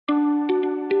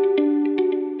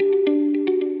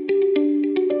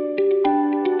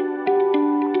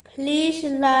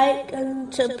like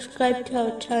and subscribe to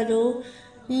our channel.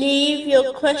 Leave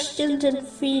your questions and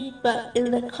feedback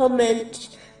in the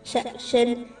comments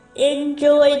section.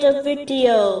 Enjoy the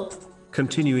video.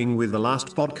 Continuing with the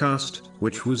last podcast,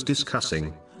 which was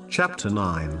discussing chapter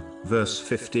 9, verse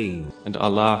 15. And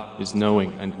Allah is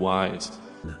knowing and wise.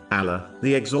 Allah,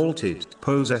 the Exalted,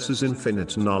 possesses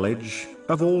infinite knowledge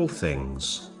of all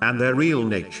things, and their real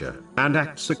nature, and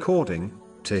acts according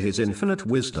to His infinite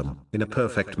wisdom in a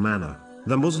perfect manner.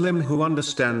 The Muslim who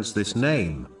understands this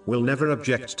name will never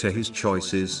object to His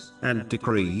choices and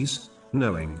decrees,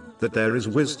 knowing that there is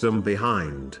wisdom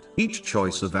behind each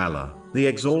choice of Allah, the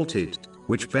Exalted,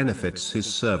 which benefits His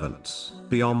servants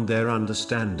beyond their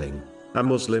understanding. A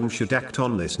Muslim should act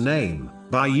on this name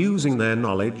by using their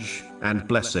knowledge and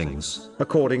blessings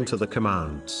according to the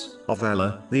commands of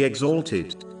Allah, the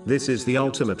Exalted. This is the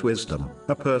ultimate wisdom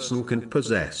a person can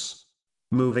possess.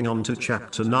 Moving on to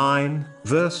chapter 9,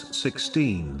 verse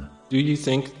 16. Do you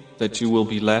think that you will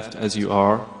be left as you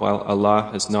are, while Allah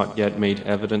has not yet made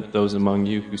evident those among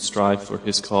you who strive for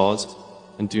His cause,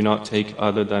 and do not take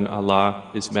other than Allah,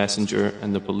 His Messenger,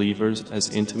 and the believers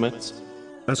as intimates?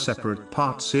 A separate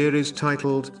part series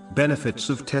titled Benefits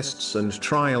of Tests and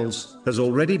Trials has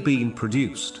already been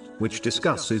produced, which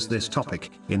discusses this topic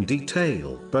in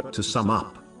detail. But to sum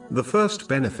up, the first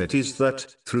benefit is that,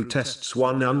 through tests,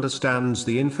 one understands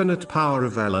the infinite power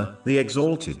of Allah, the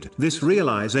Exalted. This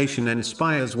realization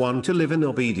inspires one to live in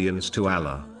obedience to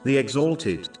Allah, the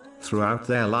Exalted, throughout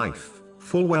their life,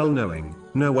 full well knowing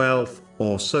no wealth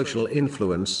or social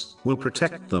influence will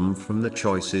protect them from the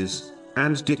choices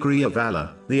and decree of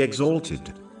Allah, the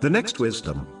Exalted. The next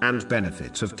wisdom and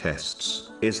benefit of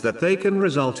tests is that they can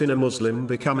result in a Muslim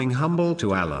becoming humble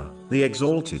to Allah, the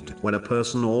Exalted. When a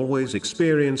person always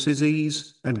experiences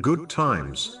ease and good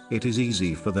times, it is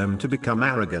easy for them to become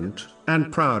arrogant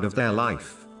and proud of their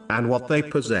life and what they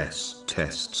possess.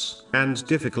 Tests and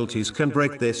difficulties can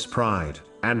break this pride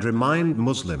and remind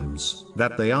Muslims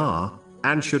that they are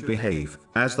and should behave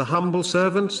as the humble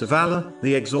servants of Allah,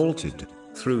 the Exalted.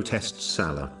 Through tests,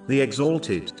 Allah, the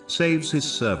Exalted, saves His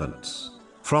servants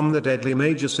from the deadly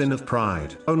major sin of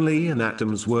pride. Only an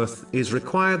atom's worth is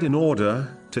required in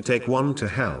order to take one to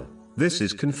hell. This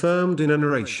is confirmed in a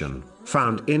narration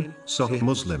found in Sahih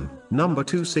Muslim, number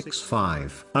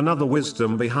 265. Another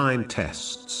wisdom behind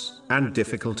tests and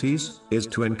difficulties is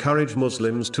to encourage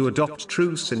Muslims to adopt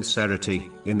true sincerity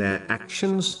in their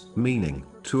actions, meaning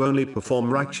to only perform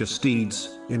righteous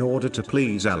deeds in order to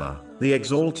please Allah, the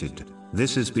Exalted.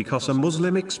 This is because a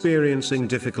Muslim experiencing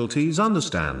difficulties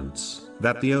understands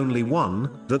that the only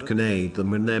one that can aid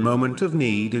them in their moment of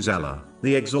need is Allah,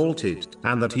 the Exalted,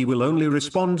 and that He will only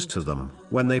respond to them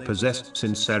when they possess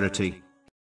sincerity